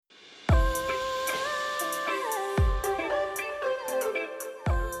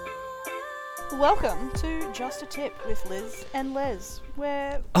Welcome to Just a Tip with Liz and Les,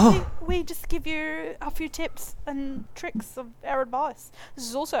 where we just give you a few tips and tricks of our advice. This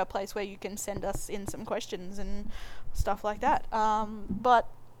is also a place where you can send us in some questions and stuff like that. But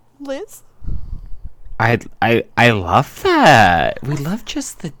Liz? I love that. We love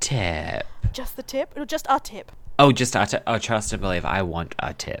just the tip. Just the tip? Or just a tip? Oh, just our tip. Oh, trust and believe. I want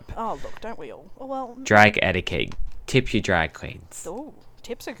a tip. Oh, look, don't we all? Well, Drag etiquette. Tip your drag queens. oh,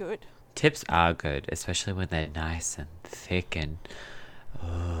 tips are good. Tips are good, especially when they're nice and thick and...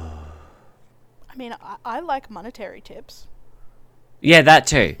 I mean, I like monetary tips. Yeah, that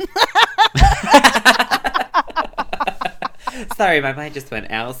too. Sorry, my mind just went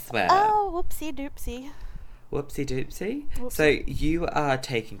elsewhere. Oh, whoopsie doopsie. Whoopsie doopsie. Whoopsie. So you are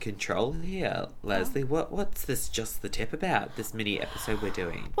taking control here, Leslie. What's this just the tip about, this mini episode we're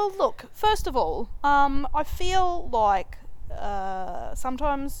doing? Well, look, first of all, I feel like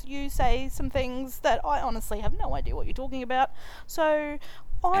sometimes you say some things that I honestly have no idea what you're talking about. So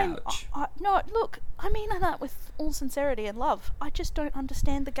Ouch. No, look, I mean that with all sincerity and love. I just don't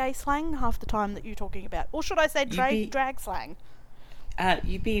understand the gay slang half the time that you're talking about. Or should I say drag slang?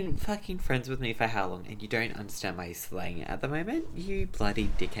 You've been fucking friends with me for how long, and you don't understand my slang at the moment? You bloody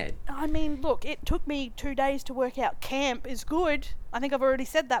dickhead. I mean, look, it took me 2 days to work out camp is good. I think I've already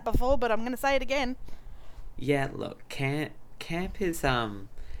said that before, but I'm going to say it again. Yeah, look, camp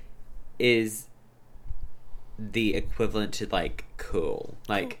is the equivalent to like cool.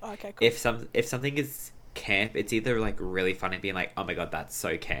 Like okay, cool. if something is camp, it's either like really funny, being like, oh my god, that's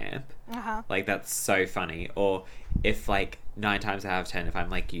so camp, like that's so funny, or if like 9 times out of 10, if I'm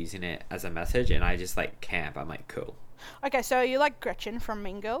like using it as a message and I just like camp, I'm like cool. Okay, so you like Gretchen from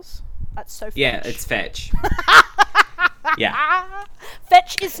Mean Girls? That's so fetch. Yeah, it's fetch. Yeah.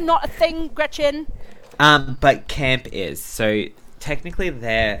 Fetch is not a thing, Gretchen. But camp is. So technically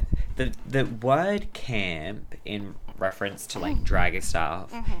the word camp in reference to like drag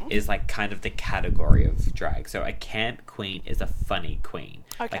stuff is like kind of the category of drag. So a camp queen is a funny queen.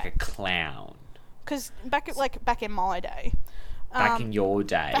 Okay. Like a clown. Because back in my day. Back in your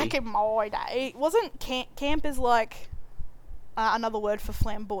day. Back in my day. Wasn't camp is like another word for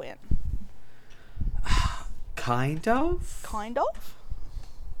flamboyant? Kind of? Kind of?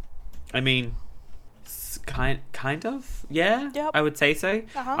 I mean, kind of, yeah. Yep. I would say so.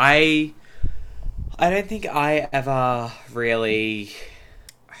 I don't think I ever really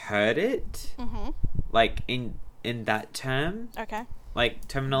heard it, like in that term. Okay. Like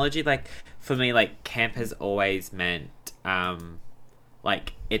terminology, like for me, like camp has always meant,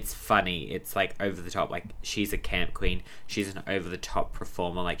 like it's funny. It's like over the top. Like she's a camp queen. She's an over the top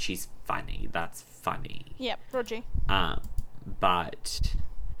performer. Like she's funny. That's funny. Yep, Roger. But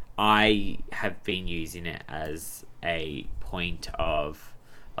I have been using it as a point of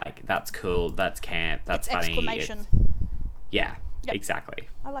like, that's cool, that's camp, that's it's funny. Exclamation. Yeah, yep. Exactly.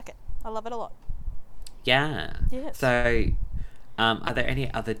 I like it. I love it a lot. Yeah. Yes. So, are there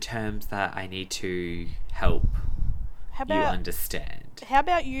any other terms that I need to help you understand? How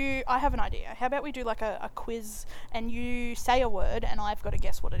about you... I have an idea. How about we do like a quiz and you say a word and I've got to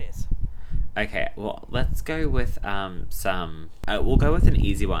guess what it is. Okay, well, let's go with we'll go with an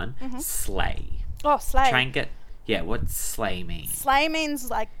easy one. Slay. Oh, slay. Try and get... Yeah, what's slay mean? Slay means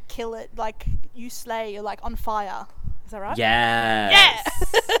like kill it, like you slay, you're like on fire. Is that right? Yes.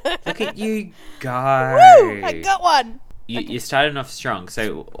 Yeah. Look at you go. Woo! I got one. You started off strong,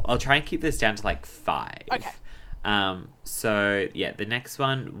 so I'll try and keep this down to like 5. Okay. So yeah, the next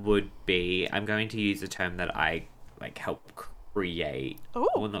one would be, I'm going to use a term that I like help create. Ooh.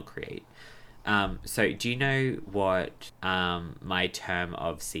 Well, not create. So do you know what my term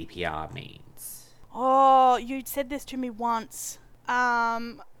of CPR means? Oh, you said this to me once. Nah,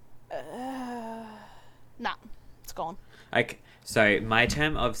 it's gone. Okay, so my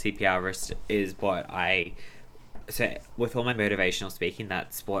term of CPR is what so with all my motivational speaking,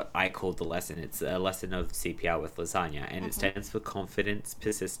 that's what I call the lesson. It's a lesson of CPR with lasagna, and it stands for confidence,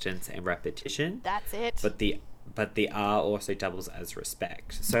 persistence, and repetition. That's it. But the R also doubles as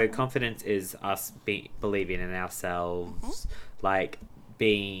respect. So confidence is us believing in ourselves, like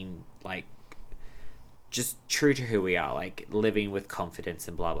being like just true to who we are, like living with confidence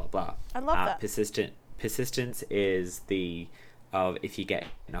and blah blah blah. I love that. Persistence is the if you get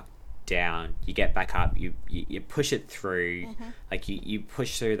knocked down, you get back up, you push it through, like you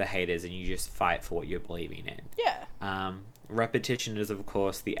push through the haters and you just fight for what you're believing in. Yeah. Repetition is of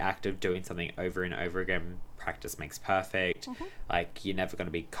course the act of doing something over and over again. Practice makes perfect. Like you're never going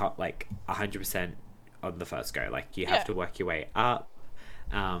to be like 100% on the first go. Like you have to work your way up.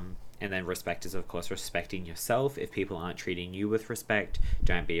 And then respect is, of course, respecting yourself. If people aren't treating you with respect,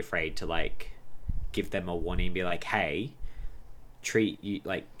 don't be afraid to, like, give them a warning and be like, hey, treat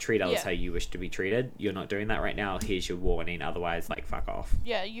others how you wish to be treated. You're not doing that right now. Here's your warning. Otherwise, like, fuck off.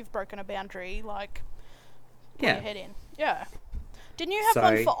 Yeah, you've broken a boundary. Like, put Yeah. your head in. Yeah. Didn't you have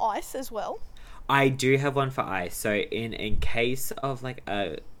one for ice as well? I do have one for ice. So in case of like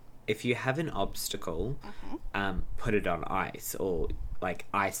if you have an obstacle, put it on ice, or like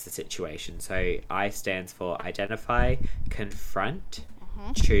ice the situation. So ice stands for identify, confront,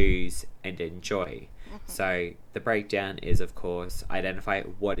 choose, and enjoy. So the breakdown is, of course, identify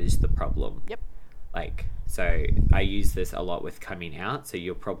what is the problem. Yep. Like, so I use this a lot with coming out. So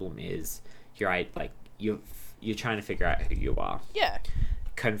your problem is you're trying to figure out who you are. Yeah.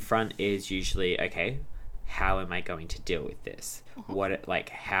 Confront is usually, okay, how am I going to deal with this?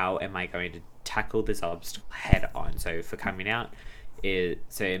 How am I going to tackle this obstacle head on? So for coming out,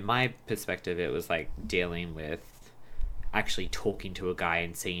 so in my perspective, it was like dealing with actually talking to a guy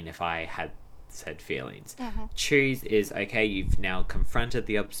and seeing if I had said feelings. Choose is, okay, you've now confronted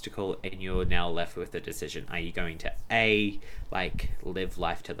the obstacle and you're now left with a decision. Are you going to live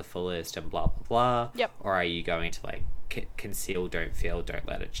life to the fullest and blah blah blah? Yep. Or are you going to conceal, don't feel, don't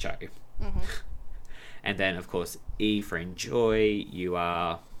let it show? And then, of course, E for enjoy. You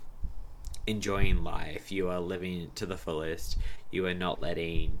are enjoying life. You are living it to the fullest. You are not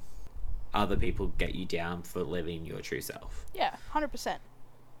letting other people get you down for living your true self. Yeah, 100%.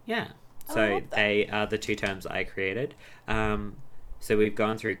 Yeah. So they are the two terms I created. So we've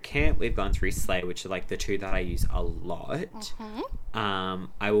gone through camp, we've gone through slay, which are like the two that I use a lot.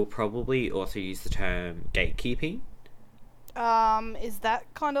 I will probably also use the term gatekeeping. Is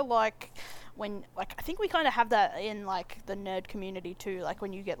that kind of like when, like, I think we kind of have that in like the nerd community too, like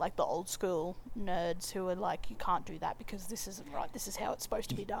when you get like the old school nerds who are like, you can't do that because this isn't right, this is how it's supposed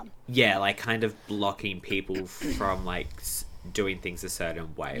to be done. Yeah, like kind of blocking people from like doing things a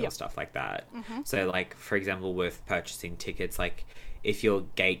certain way or stuff like that. So like, for example, with purchasing tickets, like if you're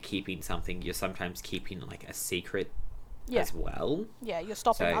gatekeeping something, you're sometimes keeping like a secret as well. Yeah, you're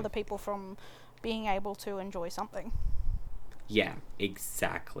stopping other people from being able to enjoy something. Yeah,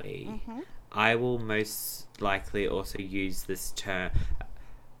 exactly. I will most likely also use this term.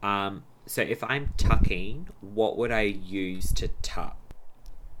 So if I'm tucking, what would I use to tuck?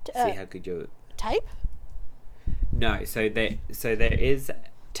 See how good you're... Tape? No, so there is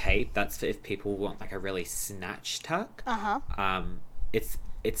tape. That's for if people want like a really snatch tuck. It's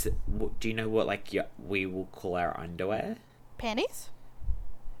do you know what we will call our underwear? Panties?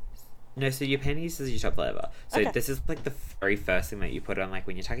 No, so your panties is your top layer. So this is like the very first thing that you put on, like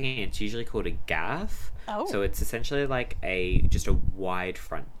when you're tucking in. It's usually called a gaff. Oh. So it's essentially like just a wide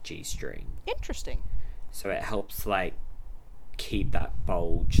front G-string. Interesting. So it helps like keep that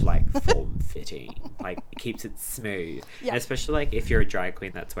bulge like form fitting, like it keeps it smooth. And especially like if you're a drag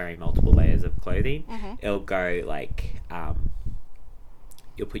queen that's wearing multiple layers of clothing, it'll go like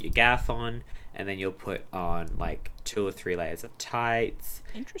you'll put your gaff on, and then you'll put on like 2 or 3 layers of tights.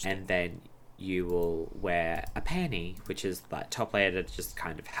 Interesting. And then you will wear a panty, which is that top layer to just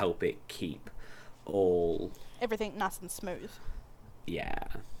kind of help it keep everything nice and smooth. Yeah,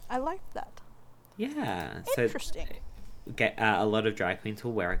 I like that. Yeah. Interesting. So a lot of drag queens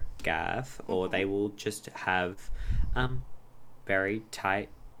will wear a gaff, or they will just have very tight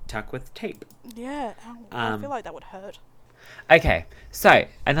tuck with tape. Yeah, I feel like that would hurt. Okay, so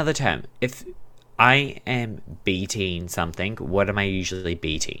another term. If I am beating something, what am I usually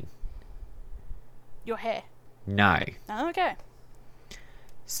beating? Your hair. No. Oh, okay.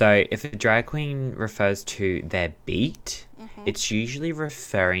 So if a drag queen refers to their beat, it's usually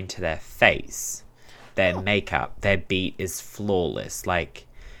referring to their face, their makeup. Their beat is flawless. Like,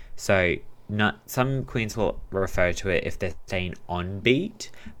 so some queens will refer to it if they're staying on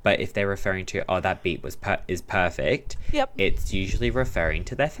beat, but if they're referring to, that beat is perfect, it's usually referring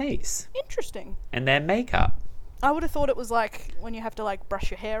to their face. Interesting. And their makeup. I would have thought it was like when you have to like brush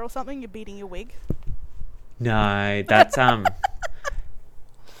your hair or something, you're beating your wig. No, that's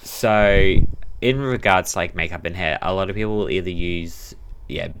so in regards to like makeup and hair, a lot of people will either use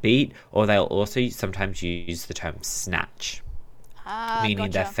beat, or they'll also sometimes use the term snatch.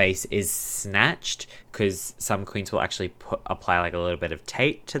 Meaning their face is snatched, because some queens will actually apply like a little bit of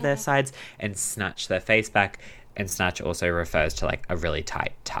tape to their sides and snatch their face back, and snatch also refers to like a really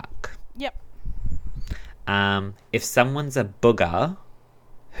tight tuck. Yep. If someone's a booger,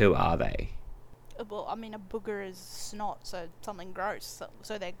 who are they? Well, I mean, a booger is snot, so something gross.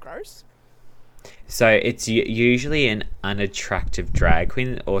 So they're gross? So it's usually an unattractive drag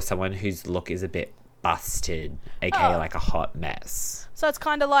queen, or someone whose look is a bit busted, aka like a hot mess. So it's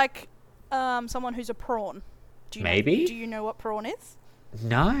kind of like someone who's a prawn. Maybe? Do you know what prawn is?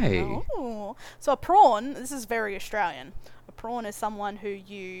 No. Oh. So a prawn, this is very Australian. A prawn is someone who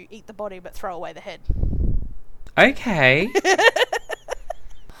you eat the body but throw away the head. Okay.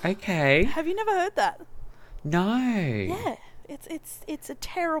 Okay. Have you never heard that? No. Yeah. It's a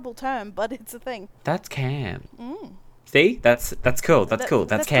terrible term, but it's a thing. That's camp. See? That's cool. That's cool.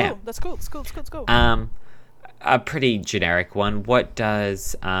 That's camp. Cool. That's cool. It's cool. It's cool. It's cool. A pretty generic one. What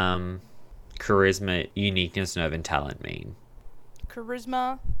does charisma, uniqueness, nerve, and talent mean?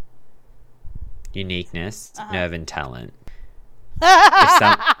 Charisma. Uniqueness, Uh-huh. nerve, and talent.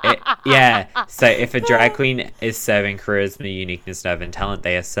 So if a drag queen is serving charisma, uniqueness, nerve, and talent,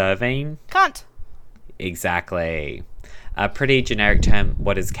 they are serving... Cunt. Exactly. A pretty generic term.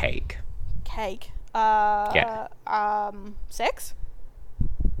 What is cake? Cake. Yeah. Sex?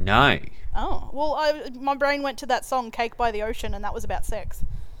 No. Oh. Well, my brain went to that song, Cake by the Ocean, and that was about sex.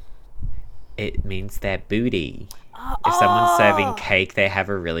 It means their booty. If someone's serving cake, they have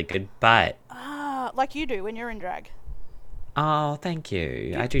a really good butt. Like you do when you're in drag. Oh, thank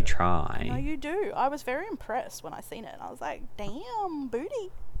you. I do try. No, you do. I was very impressed when I seen it. I was like, damn,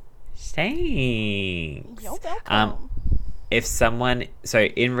 booty. Thanks. You're welcome. If someone... So,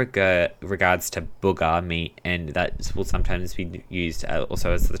 in regards to booger meat, and that will sometimes be used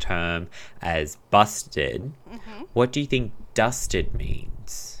also as the term as busted, what do you think dusted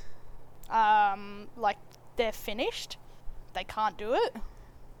means? Like they're finished? They can't do it?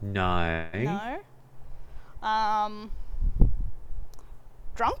 No. No.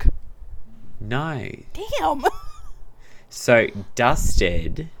 Drunk? No. Damn. So,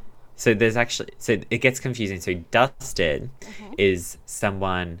 dusted... So, there's actually... So, it gets confusing. So, dusted is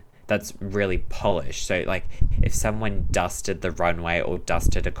someone that's really polished. So, like, if someone dusted the runway or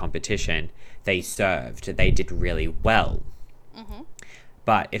dusted a competition, they served. They did really well.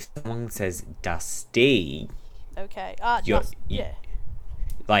 But if someone says dusty... Okay. yeah.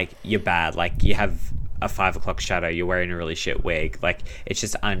 Like, you're bad. Like, you have a 5 o'clock shadow. You're wearing a really shit wig. Like, it's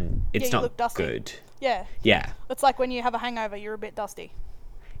just it's you not look dusty. good. Yeah. Yeah. It's like when you have a hangover, you're a bit dusty.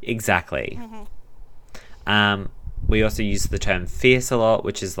 Exactly. We also use the term fierce a lot,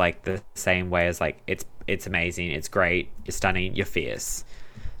 which is like the same way as like it's amazing, it's great, you're stunning, you're fierce.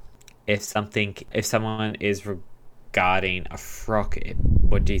 If someone is regarding a frock,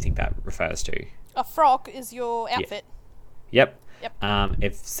 what do you think that refers to? A frock is your outfit. Yep. Yep.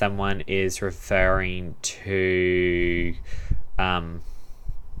 If someone is referring to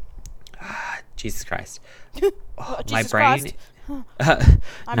Jesus Christ. My brain Christ.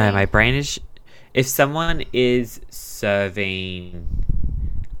 my brain is... If someone is serving...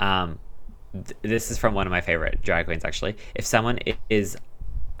 this is from one of my favorite drag queens, actually. If someone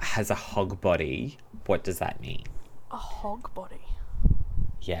has a hog body, what does that mean? A hog body?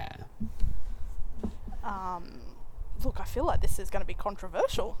 Yeah. Look, I feel like this is going to be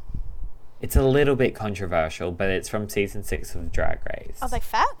controversial. It's a little bit controversial, but it's from season 6 of Drag Race. Are they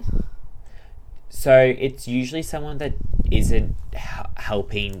fat? So it's usually someone that isn't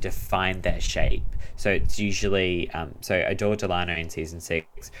helping define their shape. So it's usually... so Adore Delano in season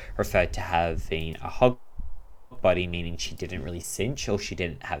 6 referred to having a hog body, meaning she didn't really cinch or she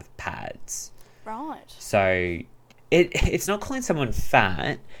didn't have pads. Right. So it's not calling someone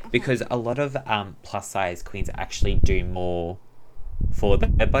fat, because a lot of plus size queens actually do more for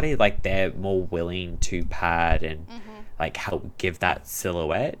their body. Like, they're more willing to pad and like help give that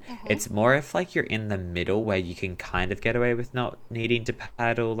silhouette. It's more if like you're in the middle where you can kind of get away with not needing to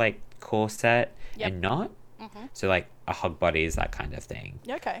pad or like corset and not. So like a hog body is that kind of thing.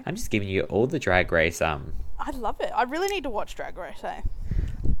 Okay. I'm just giving you all the Drag Race. I love it. I really need to watch Drag Race, eh?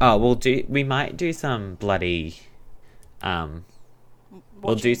 Oh, we might do some bloody...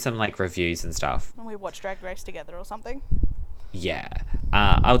 we'll do some like reviews and stuff. And we watch Drag Race together or something. Yeah.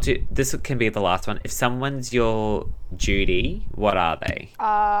 This can be the last one. If someone's your Judy, what are they?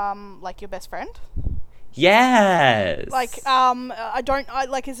 Like your best friend? Yes. Like,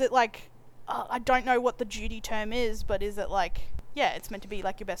 is it like, I don't know what the Judy term is, but is it like, yeah, it's meant to be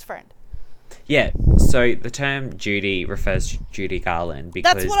like your best friend? Yeah. So the term Judy refers to Judy Garland,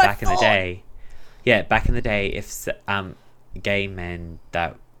 because back in the day, if gay men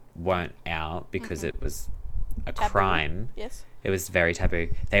that weren't out because it was a Taboo. crime, Yes. it was very taboo,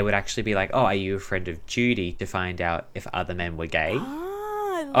 they would actually be like, oh, are you a friend of Judy, to find out if other men were gay.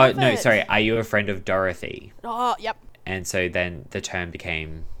 I love No, it. sorry, are you a friend of Dorothy? Oh, yep. And so then the term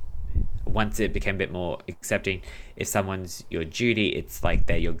became, once it became a bit more accepting, if someone's your Judy, it's like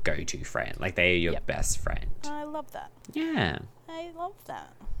they're your go-to friend, like they're your best friend. I love that. Yeah. I love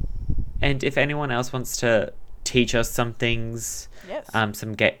that. And if anyone else wants to teach us some things, Yes.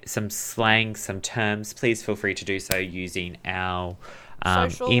 some slang, some terms, please feel free to do so using our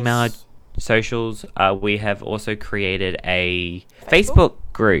Socials. Email our socials. We have also created a Facebook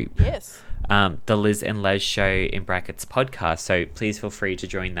group. Yes. The Liz and Les Show in brackets podcast. So please feel free to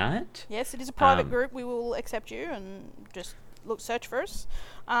join that. Yes, it is a private group. We will accept you and just search for us.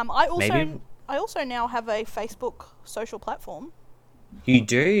 I also now have a Facebook social platform. You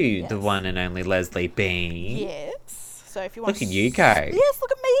do, Yes. the one and only Leslie Bean. Yes. So if you want Look at you go. Yes,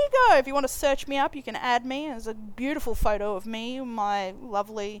 look at me go. If you want to search me up, you can add me. There's a beautiful photo of me, my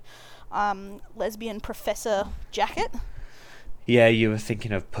lovely lesbian professor jacket. Yeah, you were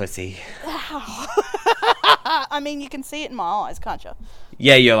thinking of pussy. I mean, you can see it in my eyes, can't you?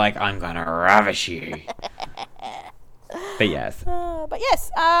 Yeah, you're like, I'm gonna ravish you. But yes.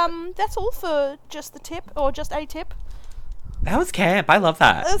 That's all for just the tip, or just a tip. That was camp. I love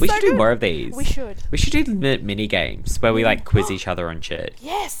that. That's We so should do good. more of these. We should. We should do mini games where we like quiz each other on shit.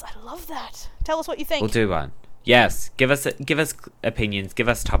 Yes, I love that. Tell us what you think. We'll do one. Yes, give us opinions, give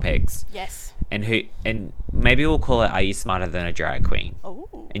us topics, Yes. and maybe we'll call it "Are you smarter than a drag queen?" Oh.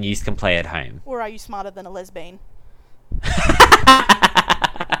 And you can play at home. Or are you smarter than a lesbian?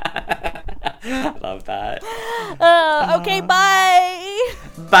 Love that. Okay, bye.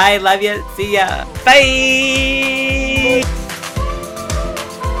 Bye, love you. See ya. Bye.